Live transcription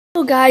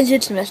Hello guys,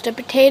 it's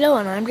MR.Potato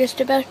and I'm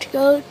just about to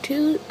go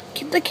to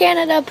the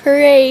Canada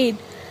Parade.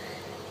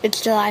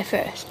 It's July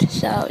 1st,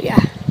 so yeah,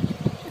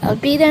 I'll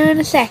be there in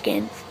a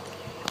second.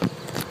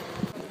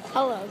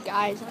 Hello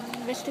guys,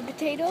 I'm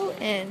MR.Potato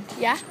and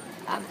yeah,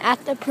 I'm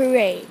at the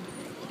parade.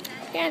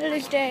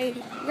 Canada's Day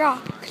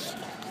rocks.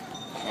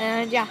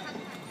 And yeah,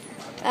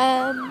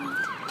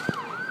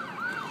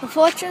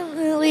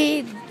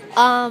 unfortunately,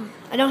 I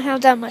don't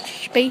have that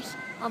much space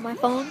on my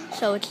phone,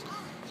 so this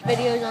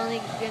video is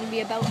only going to be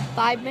about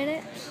 5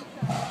 minutes.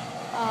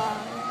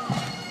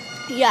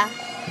 Yeah,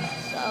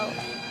 so,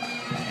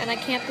 and I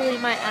can't delete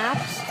my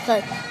apps,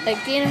 so,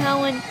 like, do you know how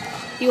when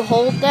you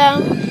hold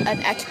them, an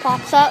X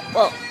pops up?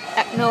 Well,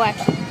 no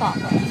X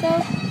pops up,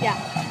 so, yeah.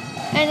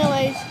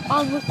 Anyways,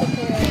 on with the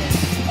parade.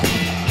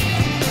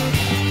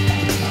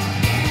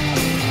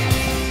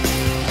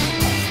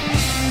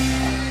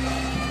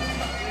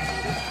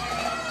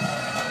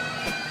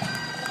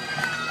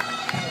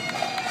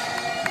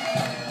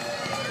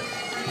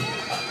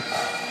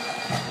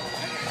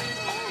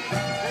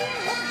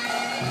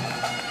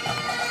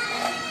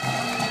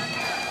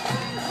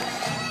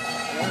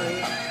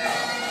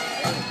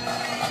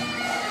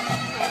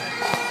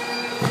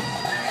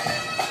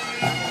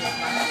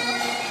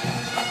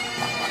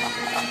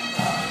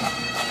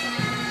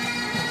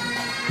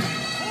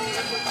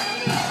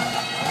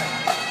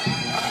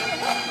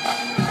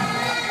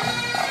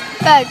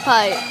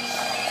 Bagpipes.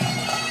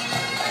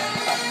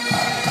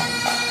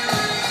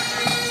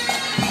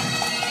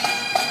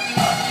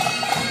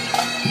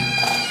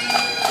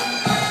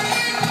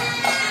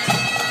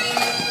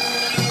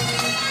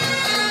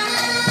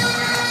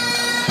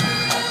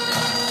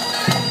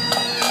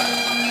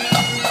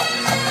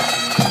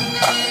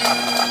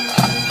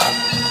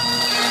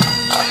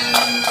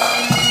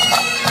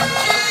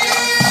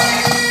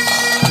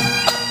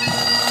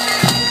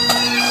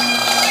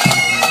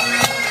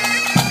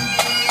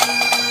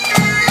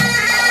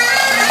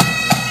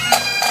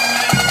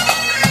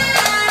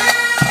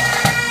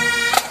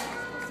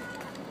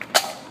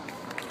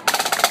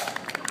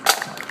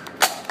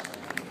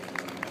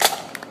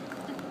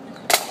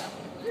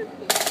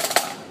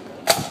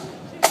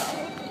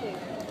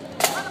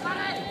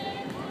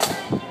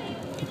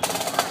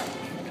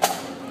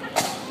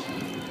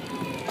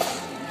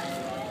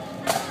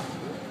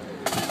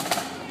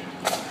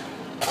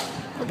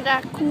 Look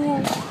at that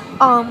cool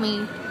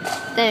army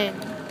thing.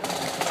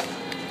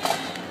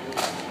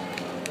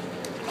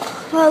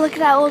 Oh, look at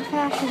that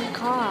old-fashioned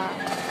car.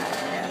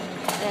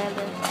 And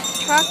the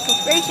truck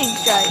with racing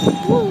stripes.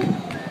 Woo!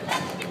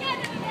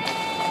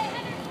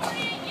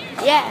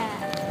 Yeah.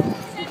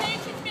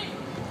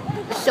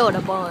 It's sort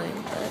of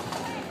boring,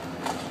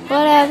 but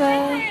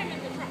whatever.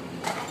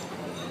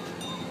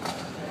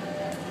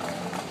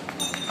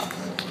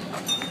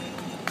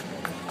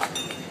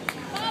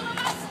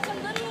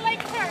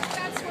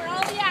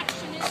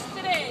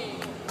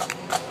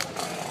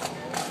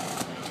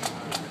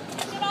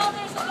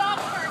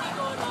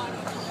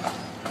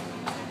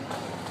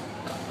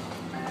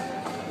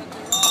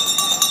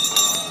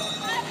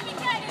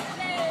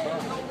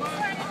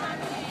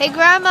 Hey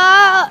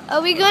Grandma,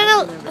 are we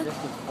gonna? This is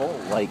full,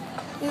 like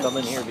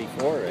coming here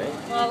before, right?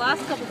 Well,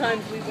 last couple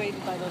times we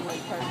waited by Little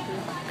Lake Park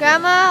too.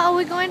 Grandma, are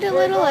we going to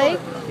Little Lake?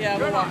 Yeah,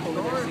 we'll walk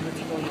over there see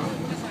what's going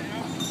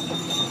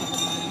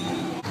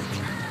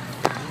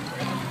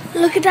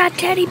on. Look at that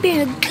teddy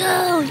bear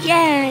go!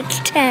 Yeah, it's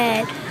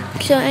Ted.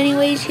 So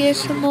anyways, here's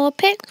some more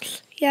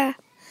pics. Yeah.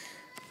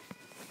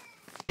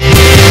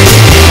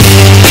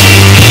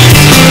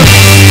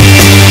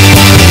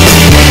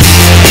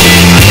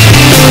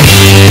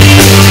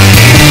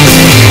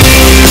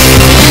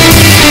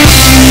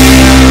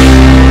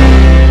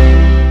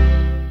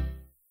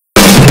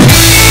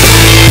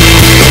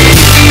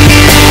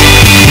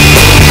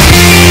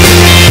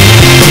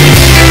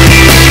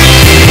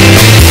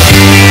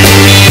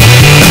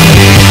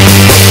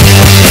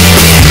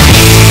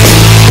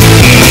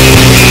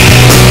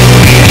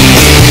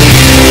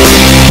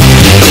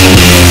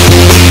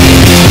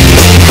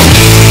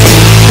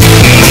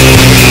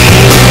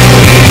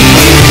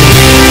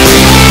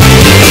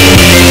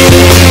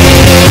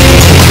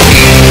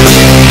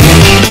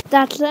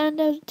 That's the end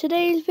of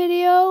today's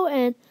video,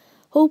 and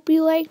hope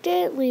you liked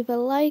it. Leave a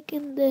like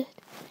and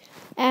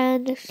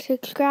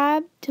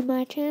subscribe to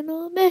my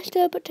channel,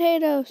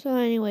 MR.Potato. So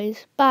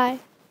anyways, bye.